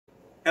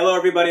Hello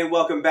everybody and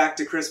welcome back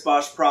to Chris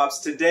Bosch Props.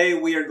 Today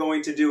we are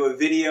going to do a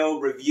video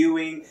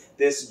reviewing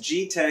this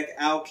GEEETECH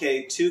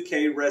Alkaid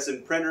 2K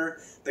resin printer.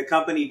 The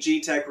company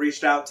GEEETECH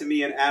reached out to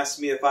me and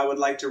asked me if I would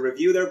like to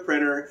review their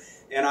printer,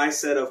 and I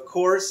said of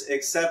course,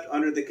 except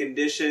under the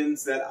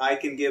conditions that I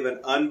can give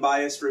an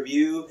unbiased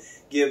review,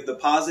 give the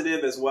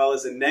positive as well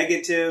as the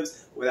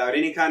negatives without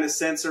any kind of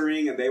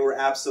censoring, and they were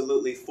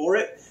absolutely for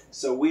it.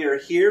 So we are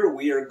here,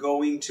 we are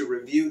going to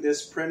review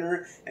this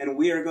printer, and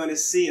we are going to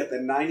see at the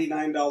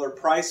 $99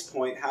 price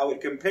point how it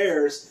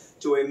compares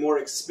to a more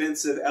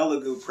expensive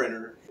Elegoo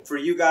printer. For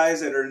you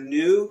guys that are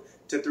new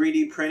to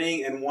 3D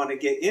printing and want to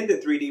get into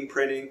 3D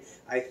printing,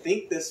 I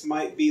think this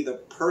might be the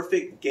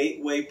perfect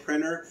gateway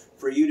printer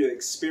for you to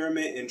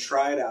experiment and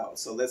try it out.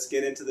 So let's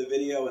get into the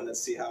video and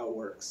let's see how it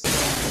works.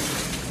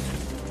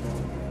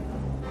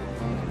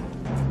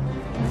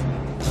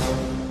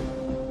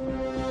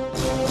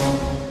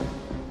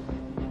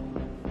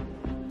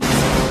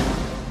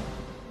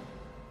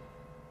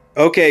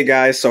 Okay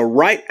guys, so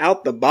right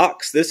out the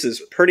box, this is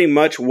pretty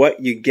much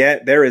what you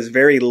get. There is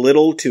very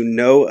little to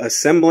no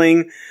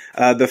assembling.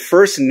 The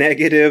first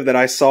negative that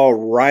I saw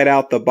right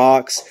out the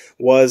box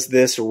was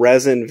this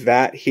resin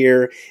vat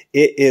here.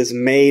 It is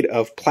made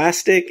of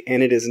plastic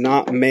and it is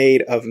not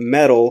made of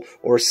metal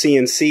or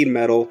CNC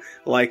metal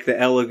like the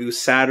Elegoo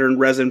Saturn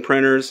resin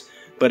printers.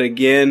 But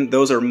again,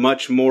 those are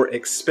much more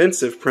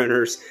expensive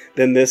printers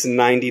than this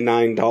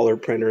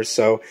 $99 printer.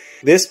 So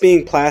this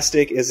being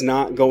plastic is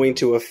not going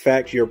to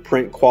affect your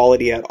print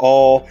quality at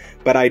all,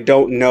 but I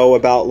don't know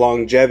about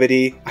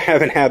longevity. I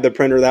haven't had the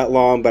printer that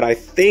long, but I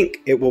think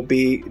it will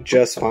be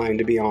just fine,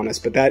 to be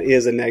honest. But that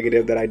is a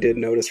negative that I did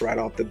notice right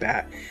off the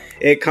bat.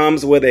 It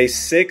comes with a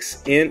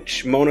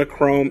 6-inch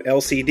monochrome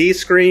LCD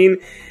screen,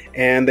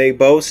 and they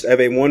boast of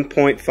a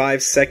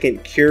 1.5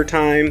 second cure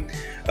time.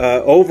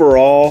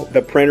 Overall,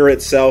 the printer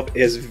itself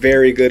is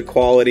very good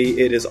quality.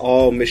 It is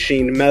all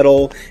machined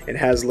metal. It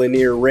has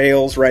linear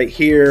rails right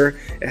here.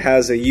 It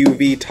has a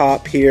UV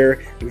top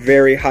here.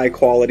 Very high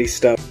quality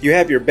stuff. You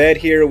have your bed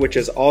here, which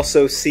is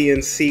also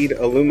CNC'd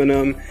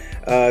aluminum.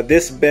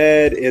 This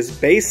bed is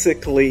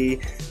basically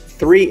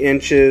 3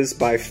 inches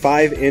by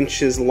 5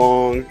 inches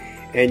long,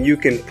 and you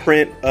can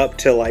print up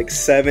to like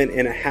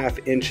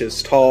 7.5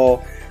 inches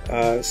tall.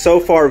 So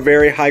far,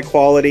 very high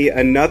quality.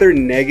 Another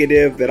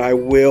negative that I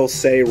will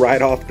say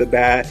right off the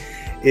bat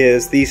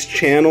is these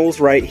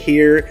channels right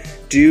here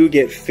do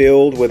get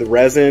filled with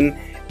resin,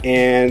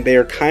 and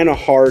they're kind of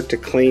hard to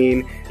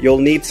clean. You'll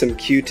need some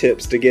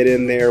Q-tips to get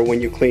in there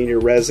when you clean your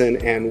resin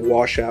and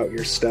wash out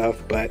your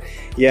stuff. But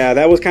yeah,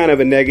 that was kind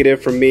of a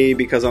negative for me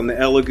because on the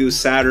Elegoo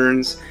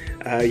Saturns,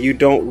 you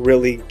don't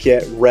really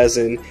get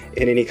resin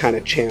in any kind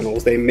of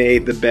channels. They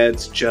made the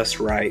beds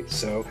just right.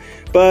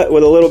 But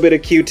with a little bit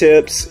of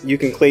Q-tips, you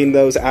can clean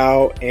those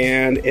out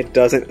and it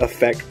doesn't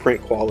affect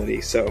print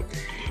quality. So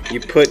you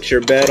put your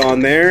bed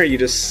on there, you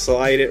just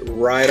slide it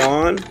right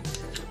on,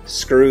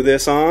 screw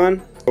this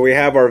on. We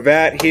have our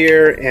vat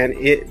here and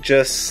it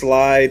just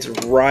slides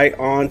right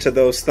onto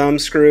those thumb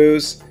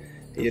screws.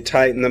 You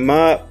tighten them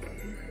up.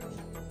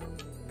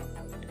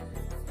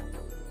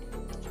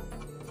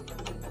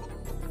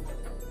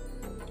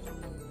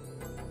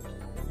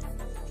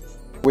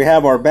 We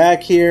have our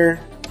back here.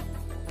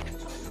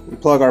 We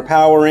plug our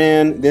power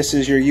in. This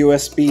is your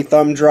USB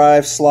thumb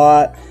drive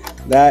slot.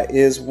 That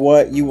is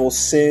what you will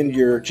send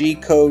your G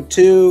code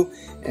to,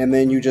 and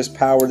then you just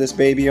power this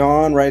baby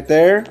on right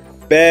there.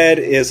 Bed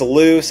is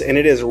loose and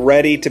it is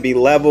ready to be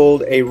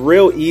leveled. A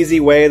real easy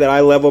way that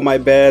I level my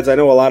beds. I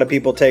know a lot of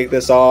people take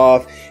this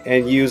off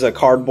and use a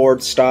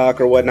cardboard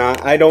stock or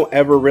whatnot. I don't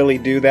ever really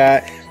do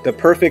that. The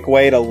perfect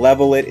way to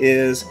level it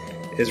is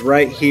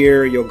right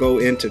here. You'll go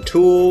into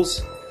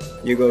Tools,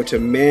 you go to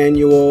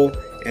Manual,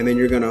 and then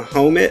you're going to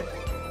home it.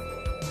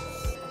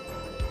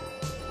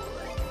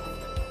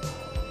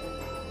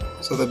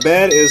 So the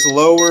bed is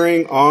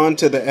lowering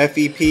onto the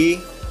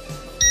FEP.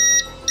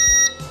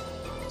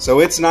 So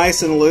it's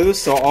nice and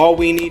loose. So all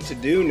we need to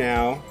do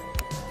now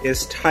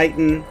is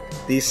tighten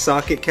these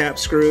socket cap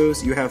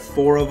screws. You have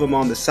 4 of them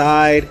on the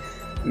side.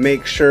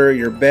 Make sure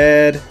your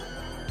bed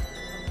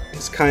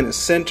is kind of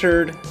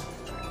centered.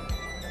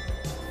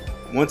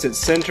 Once it's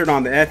centered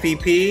on the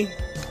FEP,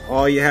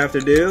 all you have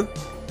to do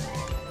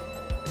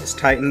is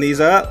tighten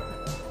these up.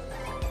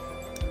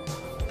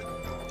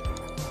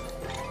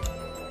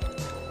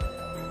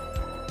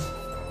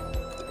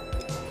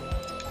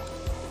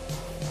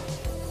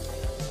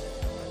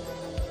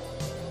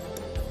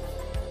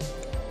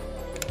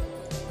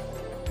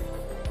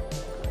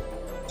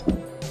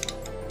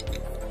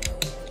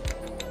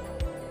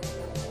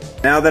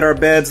 Now that our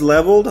bed's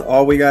leveled,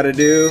 all we got to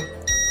do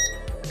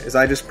is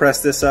I just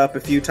press this up a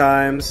few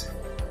times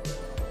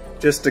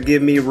just to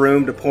give me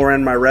room to pour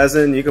in my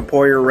resin. You can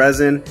pour your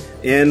resin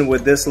in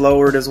with this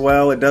lowered as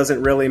well. It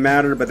doesn't really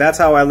matter, but that's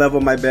how I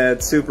level my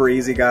bed. Super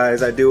easy,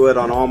 guys. I do it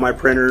on all my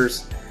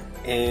printers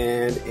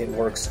and it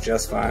works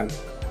just fine.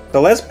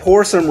 So let's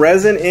pour some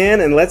resin in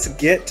and let's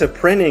get to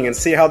printing and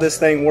see how this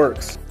thing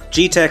works.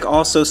 GEEETECH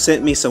also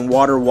sent me some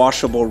water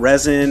washable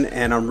resin,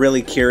 and I'm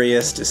really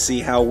curious to see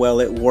how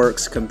well it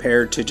works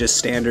compared to just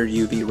standard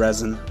UV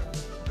resin.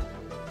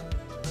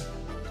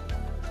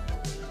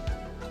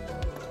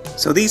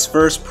 So these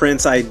first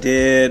prints I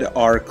did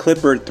are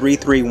Clipper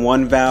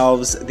 331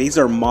 valves. These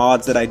are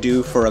mods that I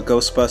do for a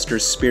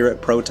Ghostbusters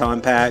Spirit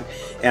Proton Pack,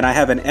 and I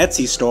have an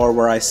Etsy store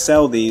where I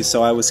sell these,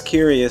 so I was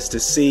curious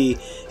to see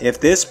if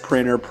this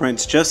printer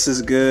prints just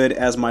as good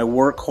as my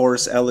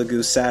workhorse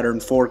Elegoo Saturn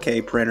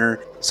 4K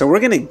printer. So we're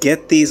gonna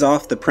get these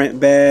off the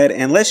print bed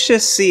and let's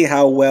just see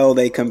how well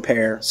they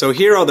compare. So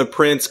here are the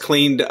prints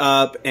cleaned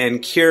up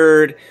and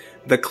cured.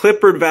 The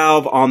Clipper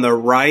valve on the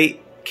right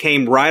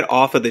came right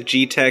off of the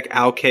GEEETECH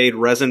Alkaid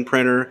Resin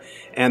printer,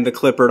 and the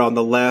Clipper on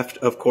the left,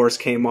 of course,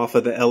 came off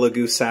of the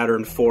Elegoo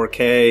Saturn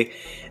 4K.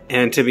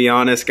 And to be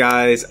honest,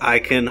 guys, I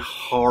can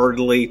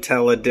hardly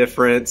tell a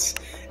difference,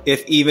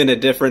 if even a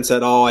difference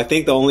at all. I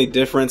think the only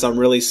difference I'm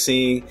really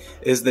seeing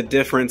is the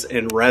difference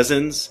in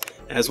resins,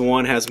 as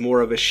one has more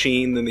of a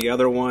sheen than the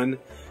other one.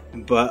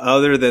 But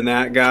other than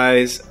that,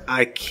 guys,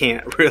 I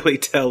can't really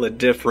tell a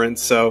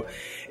difference. So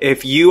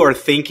if you are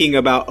thinking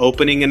about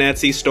opening an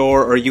Etsy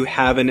store, or you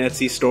have an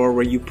Etsy store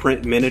where you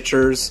print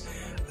miniatures,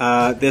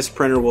 this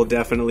printer will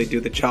definitely do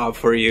the job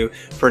for you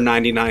for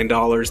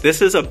 $99.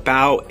 This is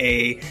about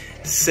a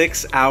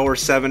 6-hour,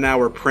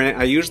 7-hour print.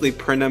 I usually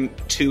print them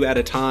 2 at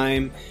a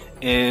time,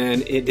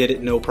 and it did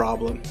it no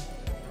problem.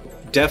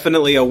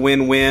 Definitely a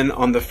win-win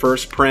on the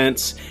first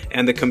prints,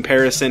 and the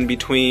comparison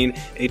between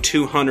a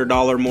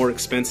 $200 more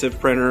expensive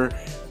printer,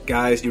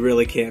 guys, you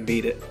really can't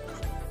beat it.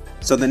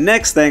 So the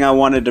next thing I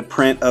wanted to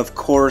print, of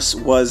course,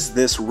 was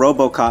this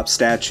RoboCop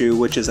statue,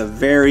 which is a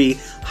very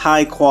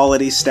high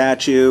quality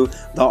statue.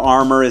 The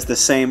armor is the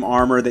same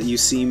armor that you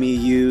see me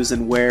use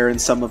and wear in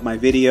some of my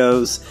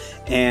videos,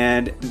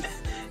 and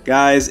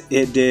guys,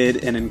 it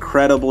did an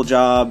incredible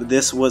job.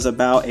 This was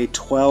about a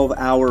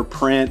 12-hour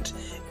print,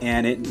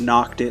 and it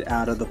knocked it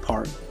out of the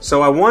park.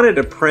 So I wanted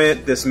to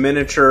print this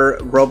miniature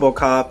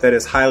RoboCop that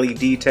is highly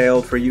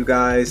detailed for you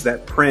guys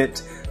that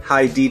print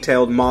high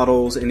detailed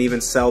models and even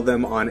sell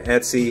them on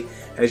Etsy.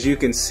 As you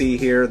can see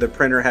here, the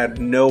printer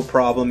had no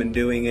problem in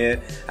doing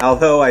it,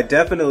 although I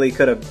definitely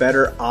could have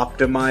better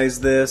optimized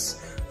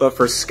this, but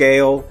for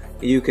scale,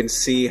 you can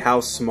see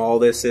how small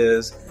this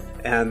is,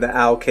 and the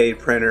Alkaid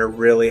printer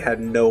really had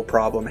no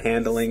problem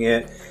handling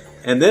it.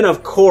 And then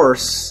of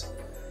course,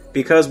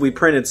 because we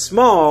printed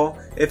small,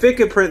 if it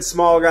could print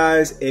small,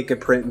 guys, it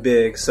could print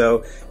big.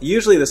 So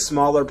usually the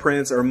smaller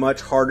prints are much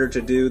harder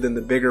to do than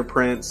the bigger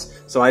prints.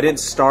 So I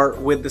didn't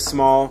start with the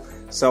small,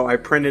 so I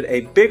printed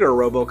a bigger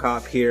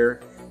RoboCop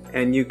here,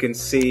 and you can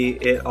see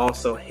it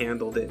also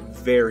handled it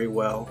very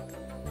well.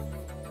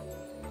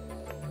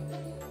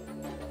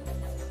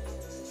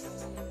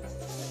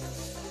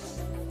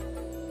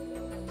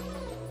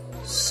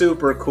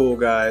 Super cool,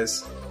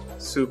 guys,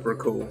 super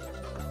cool.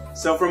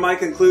 So for my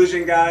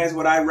conclusion, guys,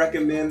 would I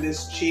recommend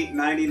this cheap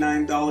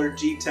 $99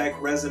 GEEETECH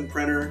resin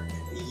printer?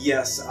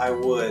 Yes, I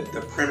would.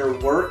 The printer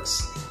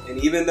works,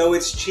 and even though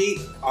it's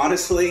cheap,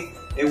 honestly,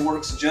 it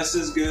works just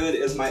as good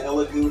as my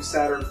Elegoo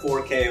Saturn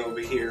 4K over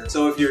here.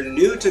 So if you're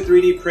new to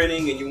 3D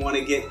printing and you want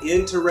to get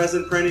into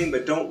resin printing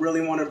but don't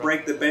really want to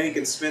break the bank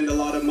and spend a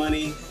lot of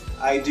money,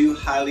 I do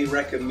highly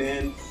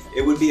recommend.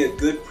 It would be a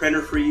good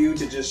printer for you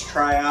to just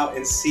try out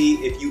and see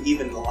if you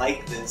even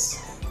like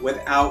this,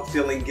 without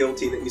feeling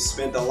guilty that you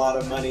spent a lot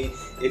of money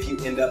if you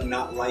end up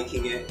not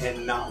liking it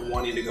and not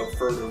wanting to go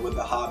further with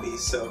the hobby.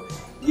 So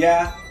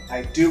yeah,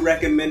 I do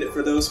recommend it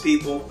for those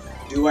people.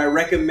 Do I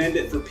recommend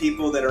it for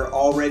people that are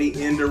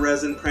already into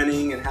resin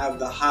printing and have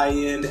the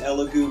high-end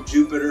Elegoo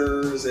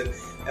Jupiters and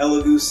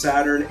Elegoo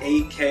Saturn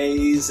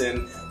 8Ks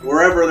and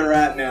wherever they're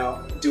at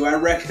now? Do I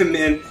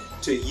recommend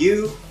to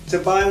you to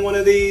buy one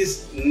of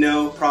these?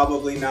 No,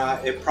 probably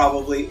not. It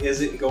probably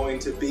isn't going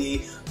to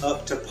be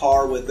up to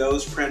par with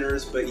those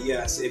printers, but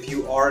yes, if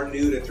you are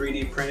new to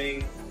 3D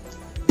printing,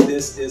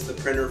 this is the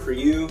printer for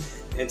you.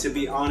 And to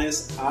be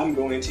honest, I'm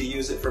going to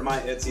use it for my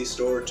Etsy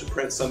store to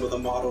print some of the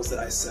models that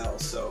I sell.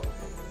 So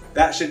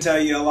that should tell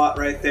you a lot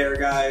right there,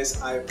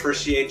 guys. I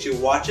appreciate you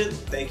watching.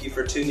 Thank you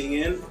for tuning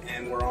in,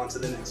 and we're on to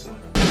the next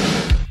one.